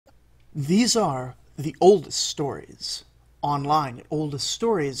These are the oldest stories, online at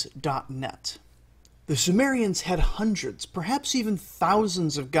oldeststories.net. The Sumerians had hundreds, perhaps even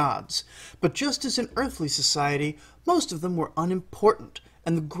thousands of gods, but just as in earthly society, most of them were unimportant,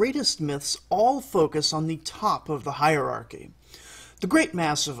 and the greatest myths all focus on the top of the hierarchy. The great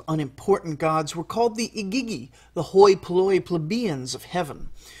mass of unimportant gods were called the Igigi, the hoi polloi plebeians of heaven.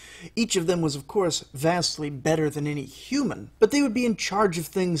 Each of them was, of course, vastly better than any human, but they would be in charge of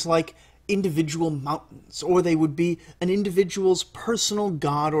things like individual mountains, or they would be an individual's personal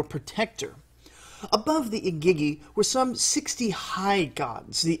god or protector. Above the Igigi were some 60 high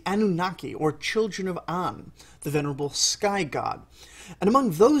gods, the Anunnaki, or children of An, the venerable sky god. And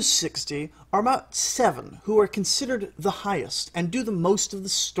among those 60 are about 7 who are considered the highest and do the most of the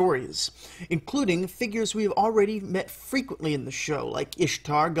stories, including figures we have already met frequently in the show, like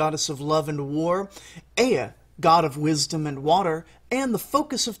Ishtar, goddess of love and war, Ea, god of wisdom and water, and the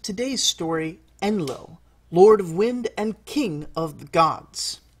focus of today's story, Enlil, lord of wind and king of the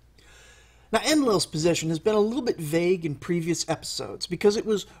gods. Now, Enlil's position has been a little bit vague in previous episodes because it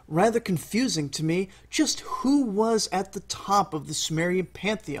was rather confusing to me just who was at the top of the Sumerian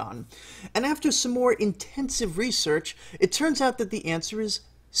pantheon. And after some more intensive research, it turns out that the answer is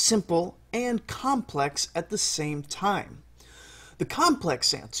simple and complex at the same time. The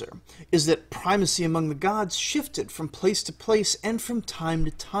complex answer is that primacy among the gods shifted from place to place and from time to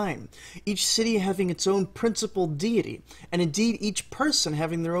time, each city having its own principal deity, and indeed each person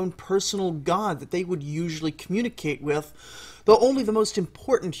having their own personal god that they would usually communicate with, though only the most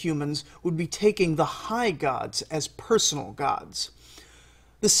important humans would be taking the high gods as personal gods.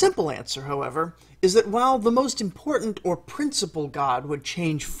 The simple answer, however, is that while the most important or principal god would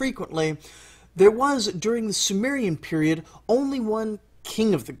change frequently, there was, during the Sumerian period, only one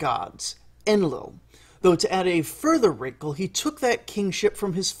king of the gods, Enlil, though to add a further wrinkle, he took that kingship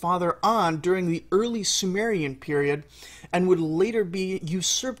from his father An during the early Sumerian period and would later be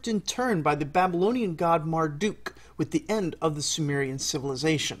usurped in turn by the Babylonian god Marduk with the end of the Sumerian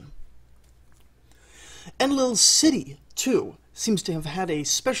civilization. Enlil's city, too, seems to have had a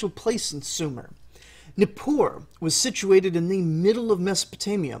special place in Sumer. Nippur was situated in the middle of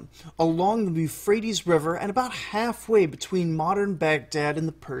Mesopotamia, along the Euphrates River and about halfway between modern Baghdad and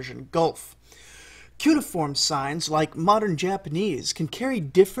the Persian Gulf. Cuneiform signs, like modern Japanese, can carry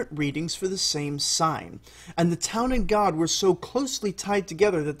different readings for the same sign, and the town and god were so closely tied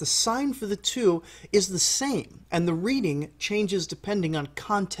together that the sign for the two is the same, and the reading changes depending on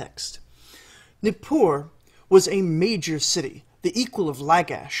context. Nippur was a major city, the equal of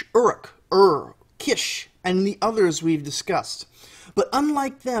Lagash, Uruk, Kish, and the others we've discussed. But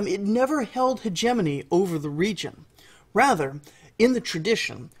unlike them, it never held hegemony over the region. Rather, in the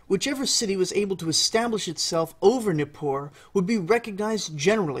tradition, whichever city was able to establish itself over Nippur would be recognized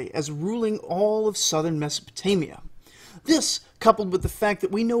generally as ruling all of southern Mesopotamia. This, coupled with the fact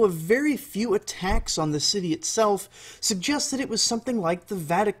that we know of very few attacks on the city itself, suggests that it was something like the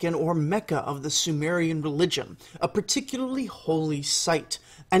Vatican or Mecca of the Sumerian religion, a particularly holy site.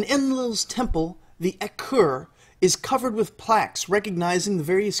 And Enlil's temple, the Ekur, is covered with plaques recognizing the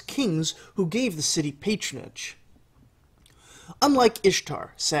various kings who gave the city patronage. Unlike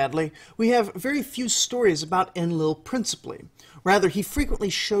Ishtar, sadly, we have very few stories about Enlil principally. Rather, he frequently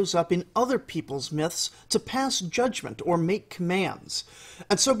shows up in other people's myths to pass judgment or make commands.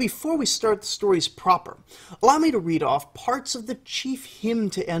 And so before we start the stories proper, allow me to read off parts of the chief hymn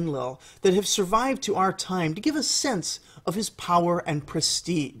to Enlil that have survived to our time to give a sense of his power and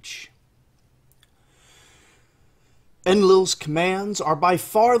prestige. Enlil's commands are by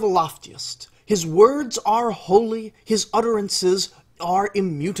far the loftiest. His words are holy, his utterances are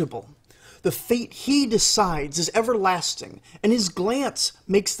immutable. The fate he decides is everlasting, and his glance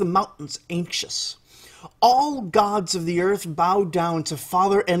makes the mountains anxious. All gods of the earth bow down to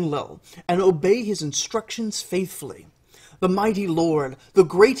Father Enlil and obey his instructions faithfully. The mighty Lord, the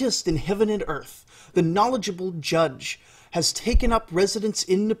greatest in heaven and earth, the knowledgeable judge, has taken up residence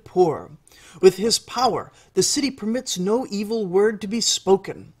in Nippur. With his power, the city permits no evil word to be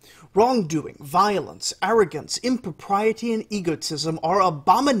spoken. Wrongdoing, violence, arrogance, impropriety, and egotism are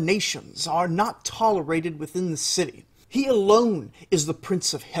abominations, are not tolerated within the city. He alone is the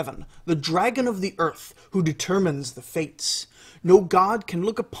Prince of Heaven, the dragon of the earth, who determines the fates. No god can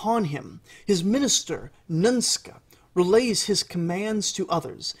look upon him. His minister, Nunska, relays his commands to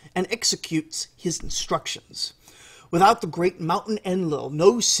others and executes his instructions. Without the great mountain Enlil,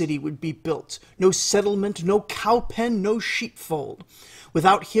 no city would be built, no settlement, no cow pen, no sheepfold.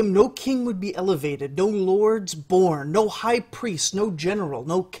 Without him, no king would be elevated, no lords born, no high priest, no general,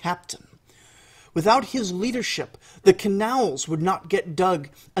 no captain. Without his leadership, the canals would not get dug,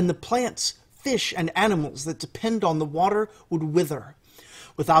 and the plants, fish, and animals that depend on the water would wither.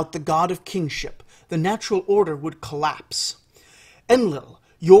 Without the god of kingship, the natural order would collapse. Enlil,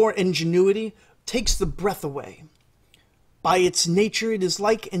 your ingenuity, takes the breath away. By its nature, it is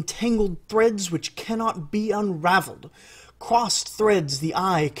like entangled threads which cannot be unraveled, crossed threads the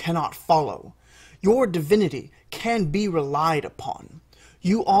eye cannot follow. Your divinity can be relied upon.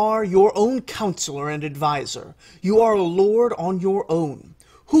 You are your own counselor and advisor. You are a lord on your own.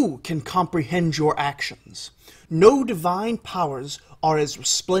 Who can comprehend your actions? No divine powers are as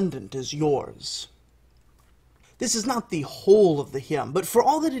resplendent as yours. This is not the whole of the hymn, but for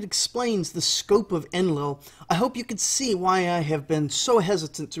all that it explains the scope of Enlil, I hope you could see why I have been so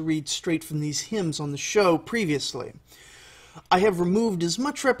hesitant to read straight from these hymns on the show previously. I have removed as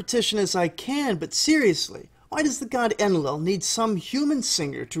much repetition as I can, but seriously, why does the god Enlil need some human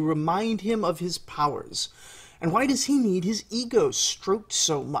singer to remind him of his powers? And why does he need his ego stroked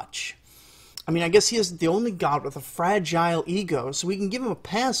so much? I mean, I guess he isn't the only god with a fragile ego, so we can give him a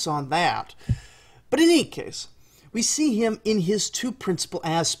pass on that. But in any case, we see him in his two principal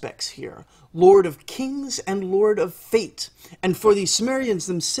aspects here, Lord of Kings and Lord of Fate. And for the Sumerians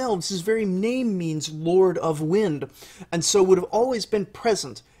themselves, his very name means Lord of Wind, and so would have always been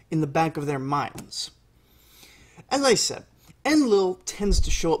present in the back of their minds. As I said, Enlil tends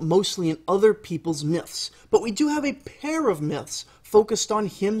to show up mostly in other people's myths, but we do have a pair of myths focused on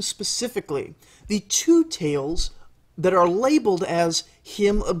him specifically. The two tales that are labeled as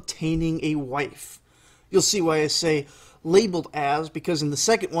him obtaining a wife. You'll see why I say labeled as, because in the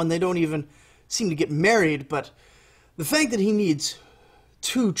second one they don't even seem to get married, but the fact that he needs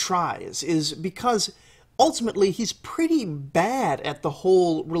 2 tries is because ultimately he's pretty bad at the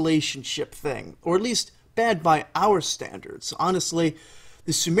whole relationship thing, or at least bad by our standards. Honestly,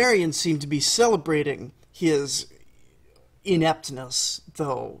 the Sumerians seem to be celebrating his ineptness,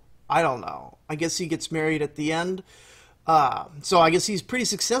 though, I don't know. I guess he gets married at the end. So I guess he's pretty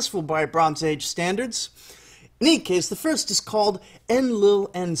successful by Bronze Age standards. In any case, the first is called Enlil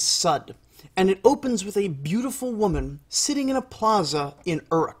and Sud, and it opens with a beautiful woman sitting in a plaza in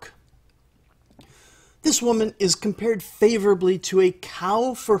Uruk. This woman is compared favorably to a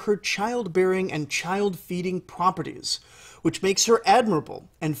cow for her childbearing and child-feeding properties, which makes her admirable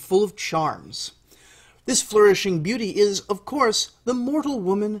and full of charms. This flourishing beauty is, of course, the mortal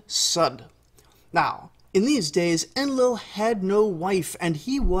woman Sud. Now, in these days, Enlil had no wife, and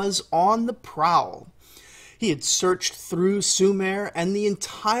he was on the prowl. He had searched through Sumer and the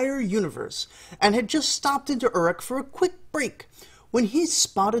entire universe, and had just stopped into Uruk for a quick break, when he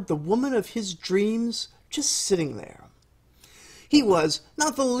spotted the woman of his dreams just sitting there. He was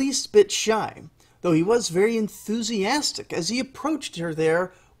not the least bit shy, though he was very enthusiastic as he approached her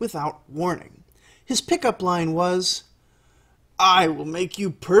there without warning. His pickup line was, "I will make you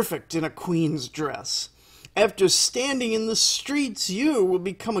perfect in a queen's dress. After standing in the streets, you will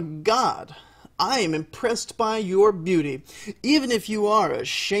become a god. I am impressed by your beauty, even if you are a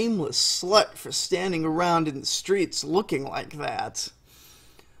shameless slut for standing around in the streets looking like that."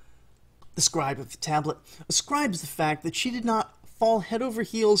 The scribe of the tablet ascribes the fact that she did not fall head over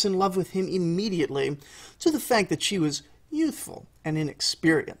heels in love with him immediately to the fact that she was youthful and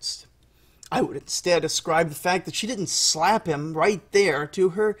inexperienced. I would instead ascribe the fact that she didn't slap him right there to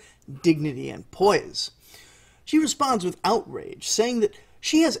her dignity and poise. She responds with outrage, saying that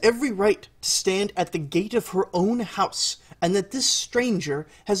she has every right to stand at the gate of her own house, and that this stranger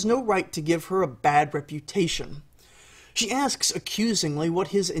has no right to give her a bad reputation. She asks accusingly what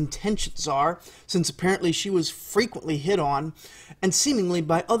his intentions are, since apparently she was frequently hit on, and seemingly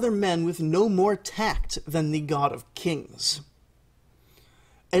by other men with no more tact than the god of kings.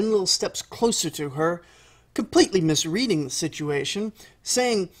 Enlil steps closer to her, completely misreading the situation,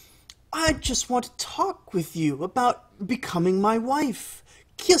 saying, "I just want to talk with you about becoming my wife.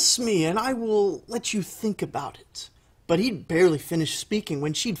 Kiss me, and I will let you think about it." But he'd barely finished speaking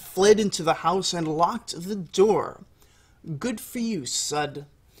when she'd fled into the house and locked the door. Good for you, Sud.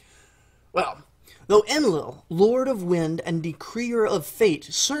 Well, though Enlil, Lord of Wind and Decreer of Fate,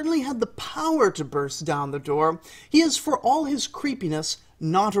 certainly had the power to burst down the door, he is, for all his creepiness,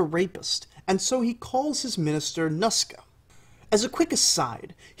 not a rapist, and so he calls his minister Nuska. As a quick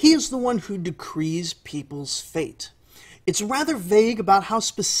aside, he is the one who decrees people's fate. It's rather vague about how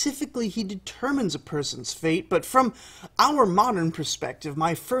specifically he determines a person's fate, but from our modern perspective,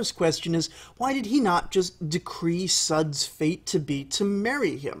 my first question is, why did he not just decree Sud's fate to be to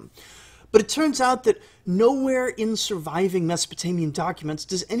marry him? But it turns out that nowhere in surviving Mesopotamian documents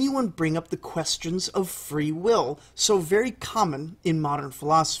does anyone bring up the questions of free will, so very common in modern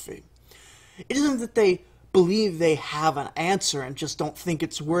philosophy. It isn't that they believe they have an answer and just don't think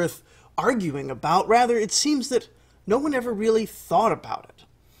it's worth arguing about. Rather, it seems that no one ever really thought about it.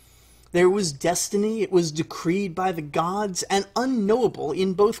 There was destiny, it was decreed by the gods, and unknowable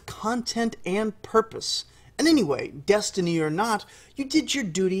in both content and purpose. And anyway, destiny or not, you did your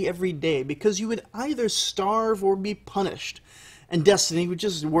duty every day because you would either starve or be punished, and destiny would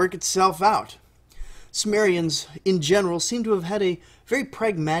just work itself out. Sumerians, in general, seem to have had a very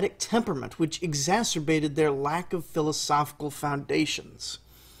pragmatic temperament, which exacerbated their lack of philosophical foundations.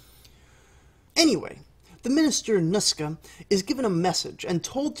 Anyway, the minister Nuska is given a message and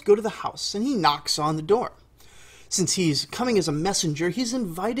told to go to the house, and he knocks on the door. Since he's coming as a messenger, he's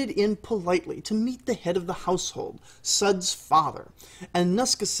invited in politely to meet the head of the household, Sud's father, and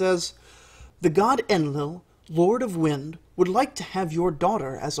Nuska says, "The god Enlil, Lord of Wind, would like to have your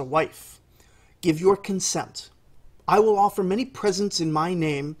daughter as a wife. Give your consent. I will offer many presents in my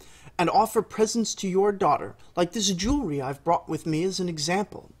name, and offer presents to your daughter, like this jewelry I've brought with me as an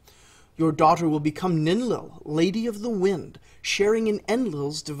example. Your daughter will become Enlil, Lady of the Wind, sharing in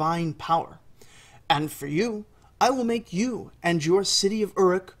Enlil's divine power. And for you, I will make you and your city of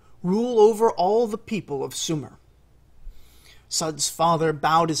Uruk rule over all the people of Sumer." Sud's father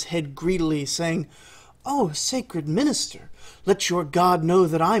bowed his head greedily, saying, "Oh, sacred minister, let your God know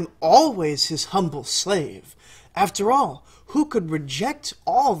that I'm always his humble slave. After all, who could reject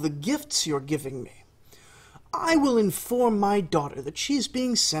all the gifts you're giving me? I will inform my daughter that she's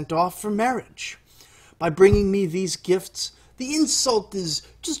being sent off for marriage. By bringing me these gifts, the insult is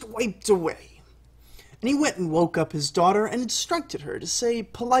just wiped away." And he went and woke up his daughter and instructed her to say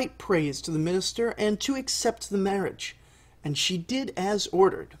polite praise to the minister and to accept the marriage. And she did as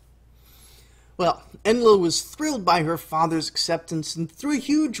ordered. Well, Enlil was thrilled by her father's acceptance and threw a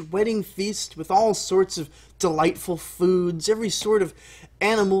huge wedding feast with all sorts of delightful foods. Every sort of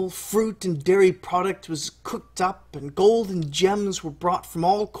animal, fruit, and dairy product was cooked up, and gold and gems were brought from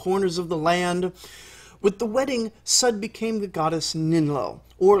all corners of the land. With the wedding, Sud became the goddess Enlil,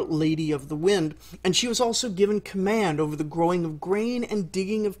 or Lady of the Wind, and she was also given command over the growing of grain and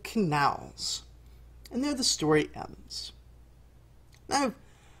digging of canals. And there the story ends. Now, I've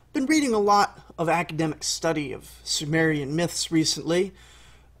been reading a lot of academic study of Sumerian myths recently.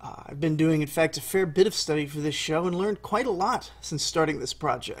 I've been doing, in fact, a fair bit of study for this show and learned quite a lot since starting this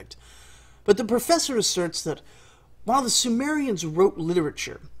project. But the professor asserts that while the Sumerians wrote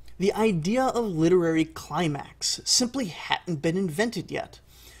literature, the idea of literary climax simply hadn't been invented yet.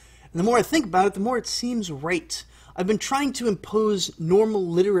 And the more I think about it, the more it seems right. I've been trying to impose normal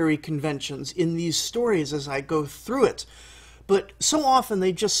literary conventions in these stories as I go through it, but so often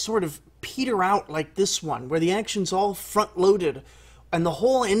they just sort of peter out like this one, where the action's all front-loaded and the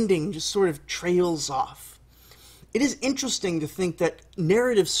whole ending just sort of trails off. It is interesting to think that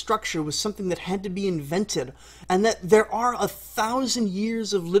narrative structure was something that had to be invented, and that there are 1,000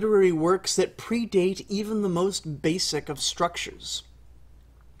 years of literary works that predate even the most basic of structures.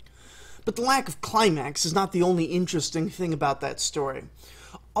 But the lack of climax is not the only interesting thing about that story.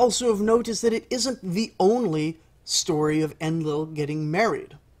 Also of note is that it isn't the only story of Enlil getting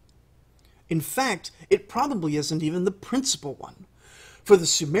married. In fact, it probably isn't even the principal one. For the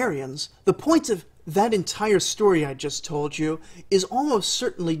Sumerians, the point of that entire story I just told you is almost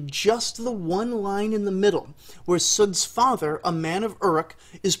certainly just the one line in the middle, where Sud's father, a man of Uruk,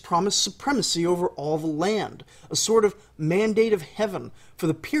 is promised supremacy over all the land, a sort of mandate of heaven for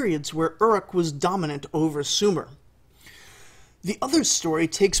the periods where Uruk was dominant over Sumer. The other story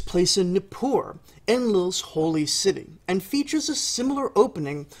takes place in Nippur, Enlil's holy city, and features a similar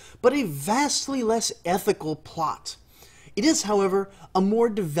opening, but a vastly less ethical plot. It is, however, a more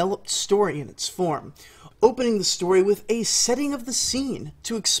developed story in its form, opening the story with a setting of the scene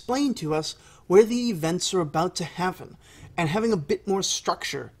to explain to us where the events are about to happen, and having a bit more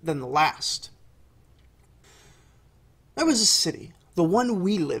structure than the last. There was a city, the one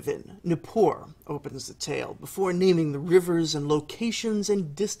we live in, Nippur, opens the tale, before naming the rivers and locations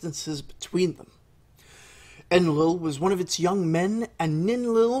and distances between them. Enlil was one of its young men, and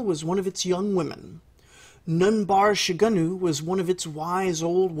Ninlil was one of its young women. Nunbar Shiganu was one of its wise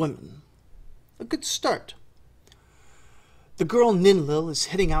old women. A good start. The girl Ninlil is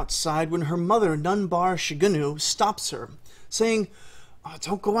heading outside when her mother Nunbar Shiganu stops her, saying, "Oh,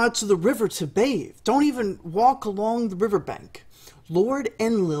 don't go out to the river to bathe. Don't even walk along the riverbank. Lord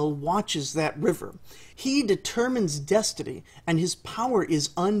Enlil watches that river. He determines destiny, and his power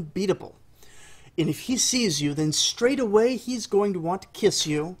is unbeatable. And if he sees you, then straight away he's going to want to kiss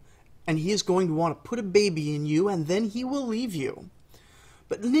you, and he is going to want to put a baby in you, and then he will leave you."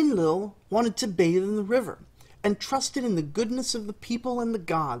 But Enlil wanted to bathe in the river, and trusted in the goodness of the people and the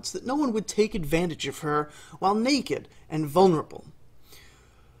gods that no one would take advantage of her while naked and vulnerable.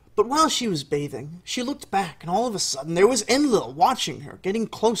 But while she was bathing, she looked back, and all of a sudden there was Enlil watching her, getting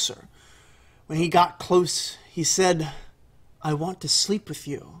closer. When he got close, he said, "I want to sleep with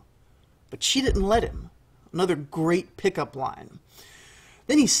you." But she didn't let him. Another great pickup line.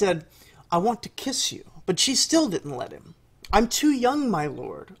 Then he said, "I want to kiss you," but she still didn't let him. "I'm too young, my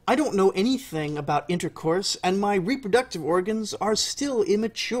lord. I don't know anything about intercourse, and my reproductive organs are still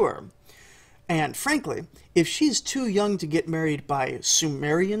immature." And frankly, if she's too young to get married by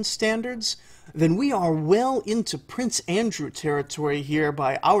Sumerian standards, then we are well into Prince Andrew territory here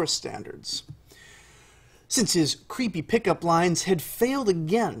by our standards. Since his creepy pickup lines had failed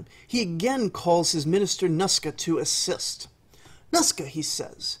again, he again calls his minister Nuska to assist. "Nuska," he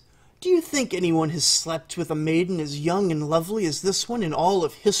says, "do you think anyone has slept with a maiden as young and lovely as this one in all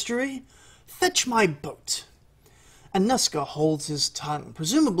of history? Fetch my boat." And Nuska holds his tongue,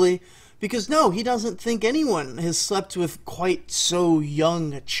 presumably because no, he doesn't think anyone has slept with quite so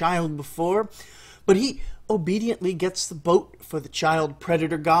young a child before, but he obediently gets the boat for the child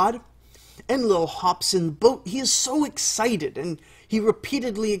predator god. Enlil hops in the boat. He is so excited, and he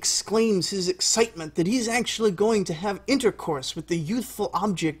repeatedly exclaims his excitement that he's actually going to have intercourse with the youthful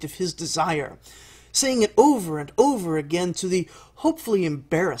object of his desire, saying it over and over again to the hopefully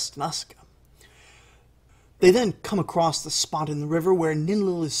embarrassed Nuska. They then come across the spot in the river where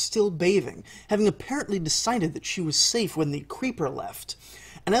Enlil is still bathing, having apparently decided that she was safe when the creeper left.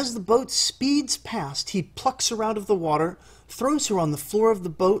 And as the boat speeds past, he plucks her out of the water, throws her on the floor of the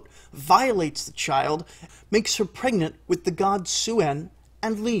boat, violates the child, makes her pregnant with the god Suen,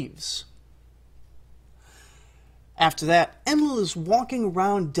 and leaves. After that, Enlil is walking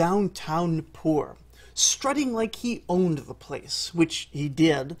around downtown Nippur, strutting like he owned the place, which he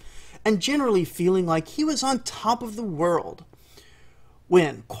did, and generally feeling like he was on top of the world,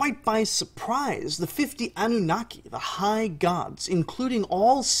 when, quite by surprise, the 50 Anunnaki, the high gods, including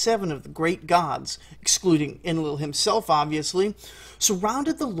all 7 of the great gods, excluding Enlil himself obviously,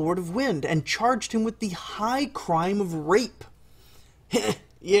 surrounded the Lord of Wind and charged him with the high crime of rape.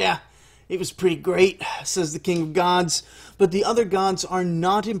 "Yeah, it was pretty great," says the king of gods, "but the other gods are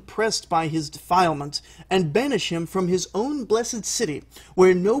not impressed by his defilement and banish him from his own blessed city,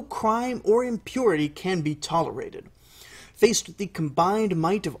 where no crime or impurity can be tolerated. Faced with the combined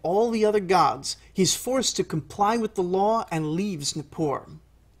might of all the other gods, he's forced to comply with the law and leaves Nippur.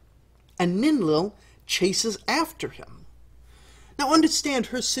 And Enlil chases after him. Now understand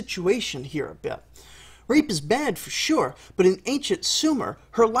her situation here a bit. Rape is bad for sure, but in ancient Sumer,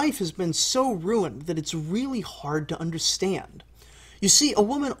 her life has been so ruined that it's really hard to understand. You see, a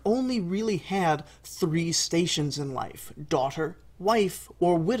woman only really had 3 stations in life: daughter, wife,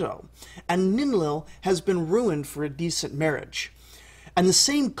 or widow, and Enlil has been ruined for a decent marriage. And the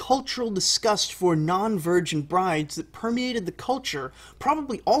same cultural disgust for non-virgin brides that permeated the culture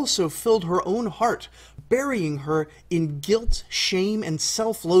probably also filled her own heart, burying her in guilt, shame, and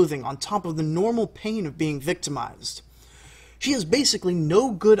self-loathing on top of the normal pain of being victimized. She has basically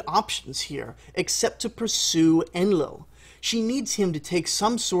no good options here except to pursue Enlil. She needs him to take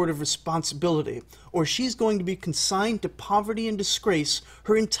some sort of responsibility, or she's going to be consigned to poverty and disgrace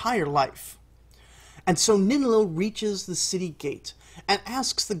her entire life. And so Enlil reaches the city gate and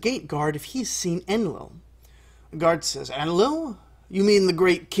asks the gate guard if he's seen Enlil. The guard says, "Enlil? You mean the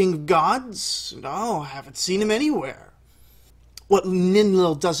great king of gods? No, I haven't seen him anywhere." What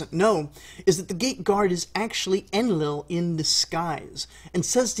Enlil doesn't know is that the gate guard is actually Enlil in disguise, and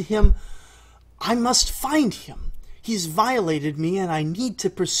says to him, "I must find him. He's violated me, and I need to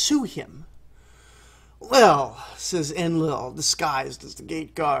pursue him." "Well," says Enlil, disguised as the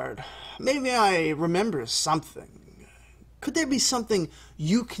gate guard, "maybe I remember something. Could there be something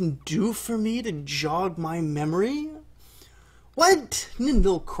you can do for me to jog my memory?" "What?"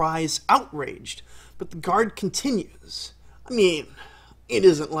 Enlil cries, outraged, but the guard continues. "I mean, it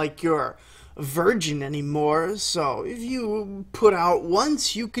isn't like you're a virgin anymore, so if you put out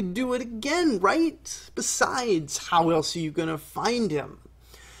once, you could do it again, right? Besides, how else are you going to find him?"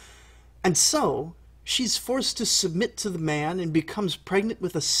 And so, she's forced to submit to the man and becomes pregnant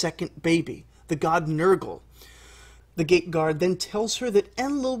with a second baby, the god Nergal. The gate guard then tells her that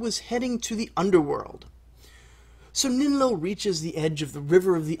Enlil was heading to the underworld. So Enlil reaches the edge of the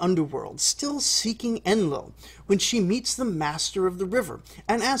river of the underworld, still seeking Enlil, when she meets the master of the river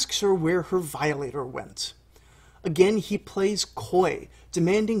and asks her where her violator went. Again he plays coy,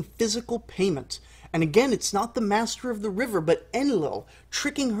 demanding physical payment, and again it's not the master of the river but Enlil,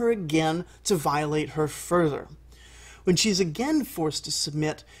 tricking her again to violate her further. When she's again forced to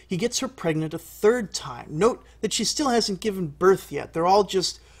submit, he gets her pregnant a third time. Note that she still hasn't given birth yet. They're all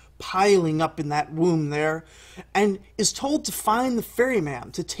just piling up in that womb there, and is told to find the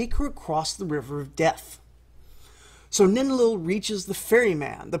ferryman to take her across the river of death. So Enlil reaches the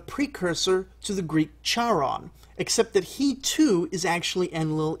ferryman, the precursor to the Greek Charon, except that he too is actually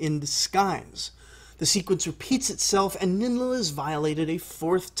Enlil in disguise. The sequence repeats itself, and Enlil is violated a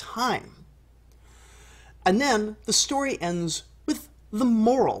fourth time. And then the story ends with the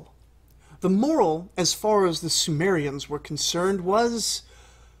moral. The moral, as far as the Sumerians were concerned, was: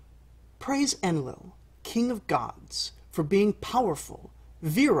 praise Enlil, king of gods, for being powerful,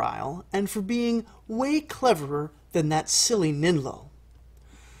 virile, and for being way cleverer than that silly Enlil.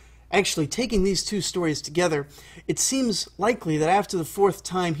 Actually, taking these two stories together, it seems likely that after the fourth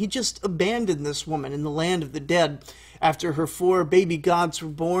time, he just abandoned this woman in the land of the dead after her 4 baby gods were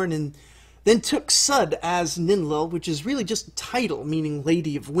born, and then took Sud as Enlil, which is really just a title meaning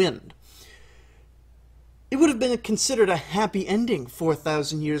Lady of Wind. It would have been considered a happy ending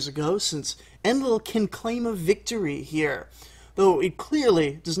 4,000 years ago, since Enlil can claim a victory here, though it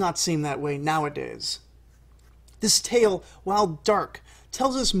clearly does not seem that way nowadays. This tale, while dark,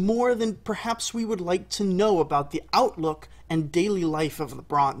 tells us more than perhaps we would like to know about the outlook and daily life of the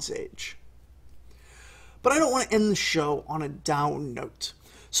Bronze Age. But I don't want to end the show on a down note.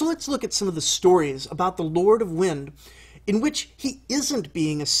 So let's look at some of the stories about the Lord of Wind in which he isn't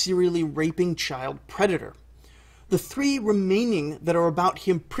being a serially raping child predator. The 3 remaining that are about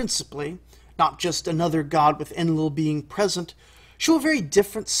him principally, not just another god with Enlil being present, show a very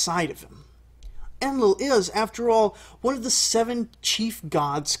different side of him. Enlil is, after all, one of the 7 chief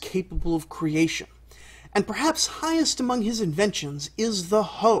gods capable of creation, and perhaps highest among his inventions is the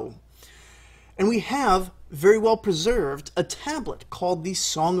hoe. And we have, very well preserved, a tablet called the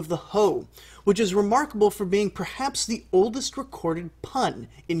Song of the Hoe, which is remarkable for being perhaps the oldest recorded pun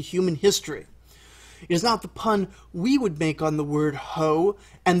in human history. It is not the pun we would make on the word hoe,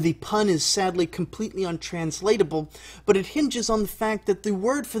 and the pun is sadly completely untranslatable, but it hinges on the fact that the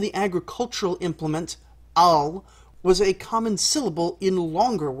word for the agricultural implement, al, was a common syllable in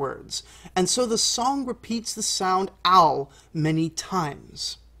longer words, and so the song repeats the sound al many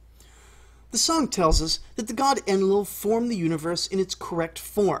times. The song tells us that the god Enlil formed the universe in its correct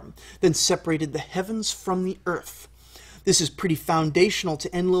form, then separated the heavens from the earth. This is pretty foundational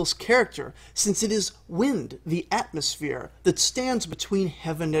to Enlil's character, since it is wind, the atmosphere, that stands between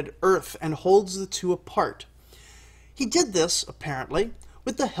heaven and earth and holds the two apart. He did this, apparently,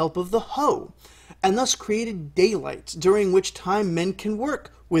 with the help of the hoe, and thus created daylight, during which time men can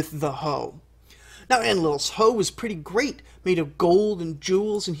work with the hoe. Now, Enlil's hoe was pretty great, made of gold and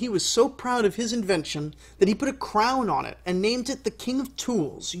jewels, and he was so proud of his invention that he put a crown on it and named it the King of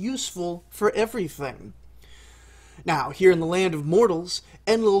Tools, useful for everything. Now, here in the land of mortals,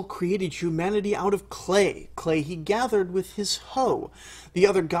 Enlil created humanity out of clay he gathered with his hoe. The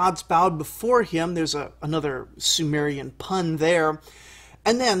other gods bowed before him. There's another Sumerian pun there.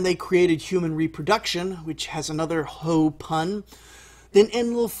 And then they created human reproduction, which has another hoe pun. Then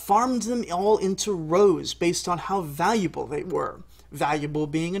Enlil farmed them all into rows based on how valuable they were, valuable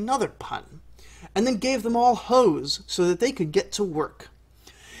being another pun, and then gave them all hoes so that they could get to work.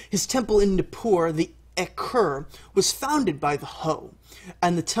 His temple in Nippur, the Ekur, was founded by the hoe,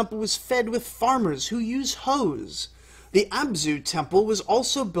 and the temple was fed with farmers who use hoes. The Abzu temple was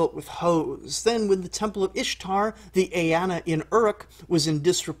also built with hoes. Then, when the temple of Ishtar, the Eanna in Uruk, was in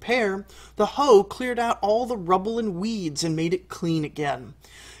disrepair, the hoe cleared out all the rubble and weeds and made it clean again.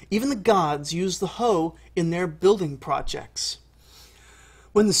 Even the gods used the hoe in their building projects.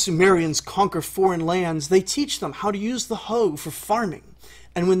 When the Sumerians conquer foreign lands, they teach them how to use the hoe for farming.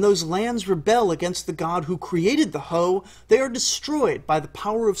 And when those lands rebel against the god who created the hoe, they are destroyed by the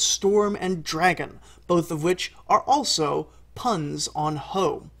power of storm and dragon, both of which are also puns on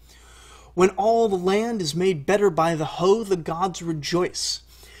hoe. When all the land is made better by the hoe, the gods rejoice.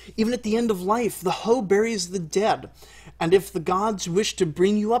 Even at the end of life, the hoe buries the dead, and if the gods wish to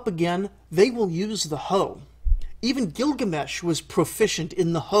bring you up again, they will use the hoe. Even Gilgamesh was proficient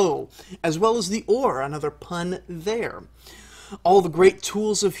in the hoe, as well as the oar, another pun there. All the great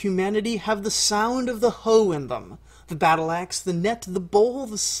tools of humanity have the sound of the hoe in them. The battle axe, the net, the bowl,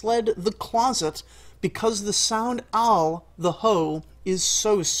 the sled, the closet, because the sound al, the hoe, is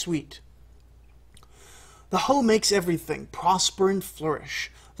so sweet. The hoe makes everything prosper and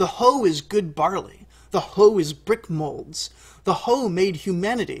flourish. The hoe is good barley. The hoe is brick molds. The hoe made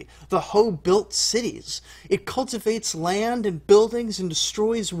humanity. The hoe built cities. It cultivates land and buildings and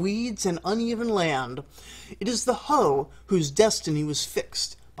destroys weeds and uneven land. It is the hoe whose destiny was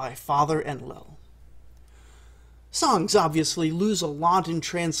fixed by Father Enlil. Songs obviously lose a lot in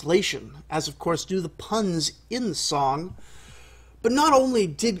translation, as of course do the puns in the song. But not only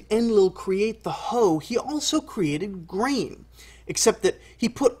did Enlil create the hoe, he also created grain, except that he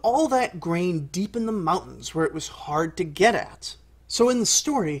put all that grain deep in the mountains where it was hard to get at. So in the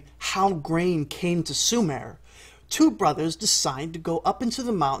story, How Grain Came to Sumer, two brothers decide to go up into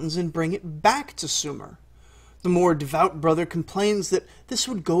the mountains and bring it back to Sumer. The more devout brother complains that this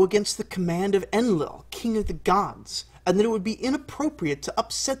would go against the command of Enlil, king of the gods, and that it would be inappropriate to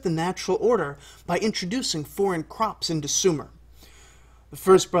upset the natural order by introducing foreign crops into Sumer. The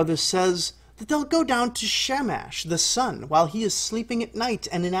first brother says that they'll go down to Shamash, the sun, while he is sleeping at night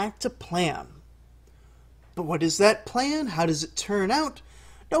and enact a plan. But what is that plan? How does it turn out?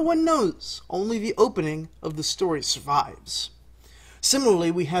 No one knows. Only the opening of the story survives.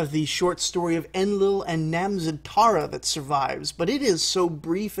 Similarly, we have the short story of Enlil and Namzid-Tara that survives, but it is so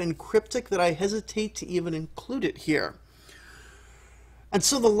brief and cryptic that I hesitate to even include it here. And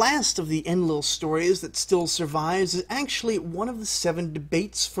so the last of the Enlil stories that still survives is actually one of the 7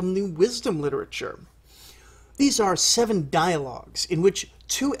 debates from the wisdom literature. These are 7 dialogues in which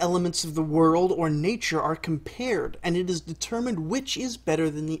 2 elements of the world or nature are compared, and it is determined which is better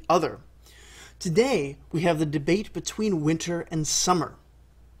than the other. Today, we have the debate between winter and summer.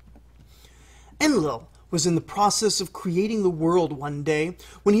 Enlil was in the process of creating the world one day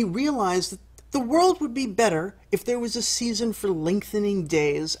when he realized that the world would be better if there was a season for lengthening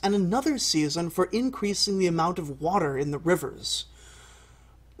days and another season for increasing the amount of water in the rivers.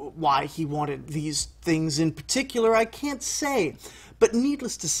 Why he wanted these things in particular, I can't say, but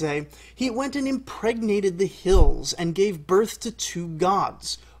needless to say, he went and impregnated the hills and gave birth to 2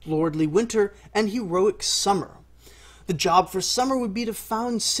 gods, lordly winter and heroic summer. The job for summer would be to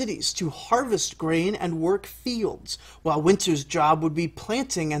found cities, to harvest grain and work fields, while winter's job would be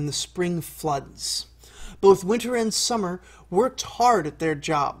planting and the spring floods. Both winter and summer worked hard at their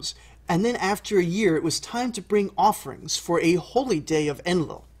jobs, and then after a year it was time to bring offerings for a holy day of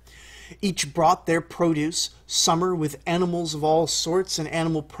Enlil. Each brought their produce, summer with animals of all sorts and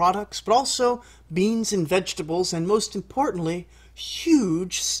animal products, but also beans and vegetables, and most importantly,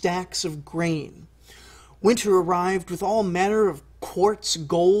 huge stacks of grain. Winter arrived with all manner of quartz,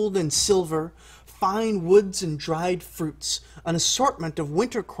 gold, and silver, fine woods and dried fruits, an assortment of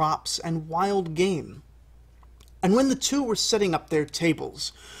winter crops and wild game. And when the 2 were setting up their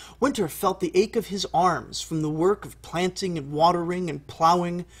tables, Winter felt the ache of his arms from the work of planting and watering and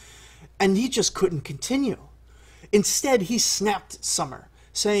plowing, and he just couldn't continue. Instead, he snapped at Summer,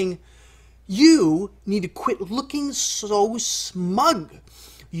 saying, "You need to quit looking so smug.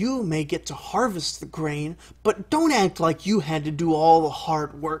 You may get to harvest the grain, but don't act like you had to do all the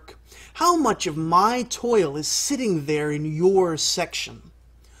hard work. How much of my toil is sitting there in your section?"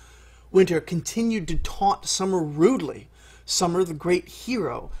 Winter continued to taunt Summer rudely. Summer, the great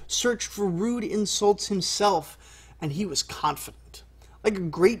hero, searched for rude insults himself, and he was confident. Like a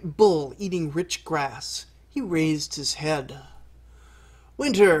great bull eating rich grass, he raised his head.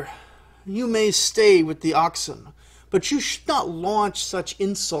 "Winter, you may stay with the oxen, but you should not launch such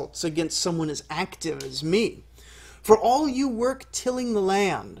insults against someone as active as me. For all you work tilling the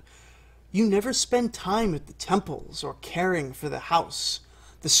land, you never spend time at the temples or caring for the house.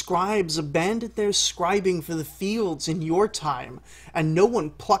 The scribes abandon their scribing for the fields in your time, and no one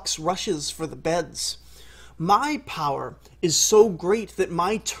plucks rushes for the beds. My power is so great that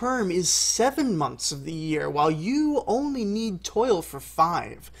my term is 7 months of the year, while you only need toil for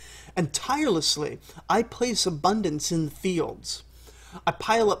 5. And tirelessly I place abundance in the fields. I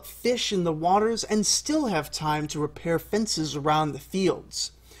pile up fish in the waters and still have time to repair fences around the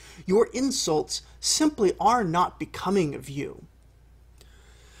fields. Your insults simply are not becoming of you.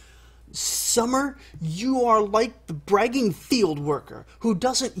 Summer, you are like the bragging field worker who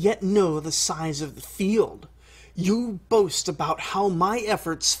doesn't yet know the size of the field. You boast about how my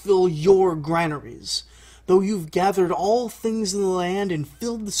efforts fill your granaries. Though you've gathered all things in the land and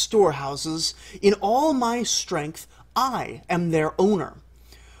filled the storehouses, in all my strength I am their owner.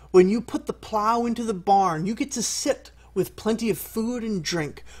 When you put the plow into the barn, you get to sit with plenty of food and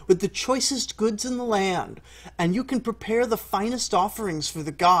drink, with the choicest goods in the land, and you can prepare the finest offerings for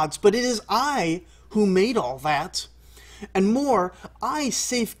the gods, but it is I who made all that. And more, I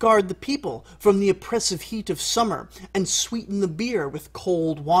safeguard the people from the oppressive heat of summer, and sweeten the beer with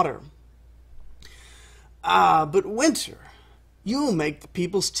cold water. Ah, but winter, you make the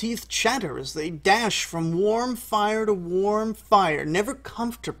people's teeth chatter as they dash from warm fire to warm fire, never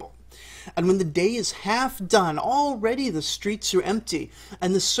comfortable. And when the day is half done, already the streets are empty,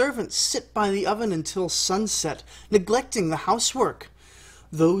 and the servants sit by the oven until sunset, neglecting the housework.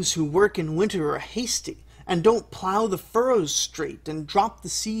 Those who work in winter are hasty, and don't plow the furrows straight and drop the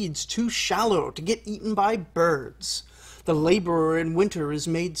seeds too shallow to get eaten by birds. The laborer in winter is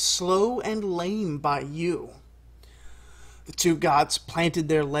made slow and lame by you. The two gods planted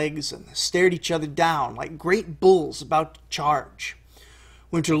their legs and stared each other down like great bulls about to charge.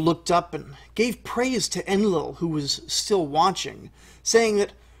 Winter looked up and gave praise to Enlil, who was still watching, saying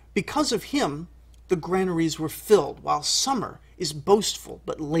that because of him, the granaries were filled, while Summer is boastful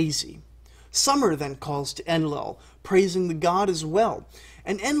but lazy. Summer then calls to Enlil, praising the god as well,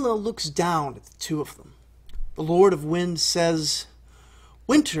 and Enlil looks down at the two of them. The Lord of Wind says,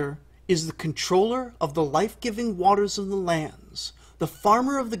 Winter is the controller of the life-giving waters of the lands, the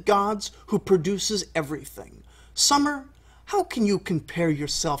farmer of the gods who produces everything. Summer, how can you compare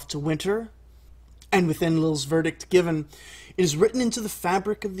yourself to Winter? And with Enlil's verdict given, it is written into the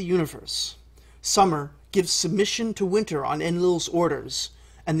fabric of the universe. Summer gives submission to Winter on Enlil's orders,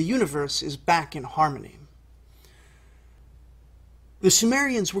 and the universe is back in harmony. The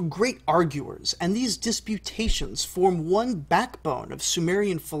Sumerians were great arguers, and these disputations form one backbone of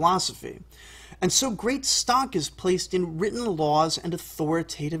Sumerian philosophy, and so great stock is placed in written laws and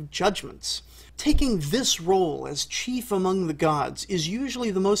authoritative judgments. Taking this role as chief among the gods is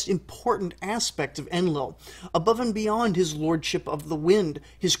usually the most important aspect of Enlil, above and beyond his lordship of the wind,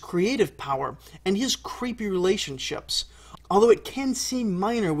 his creative power, and his creepy relationships, although it can seem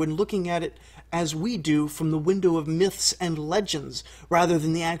minor when looking at it as we do from the window of myths and legends, rather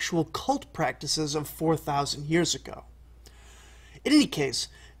than the actual cult practices of 4,000 years ago. In any case,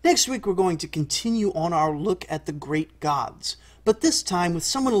 next week we're going to continue on our look at the great gods, but this time with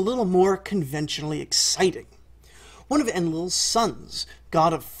someone a little more conventionally exciting. One of Enlil's sons,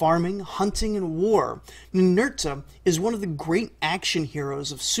 god of farming, hunting, and war, Ninurta is one of the great action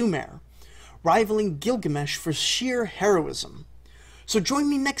heroes of Sumer, rivaling Gilgamesh for sheer heroism. So join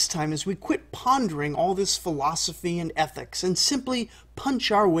me next time as we quit pondering all this philosophy and ethics and simply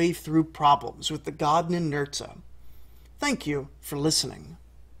punch our way through problems with the god Ninurta. Thank you for listening.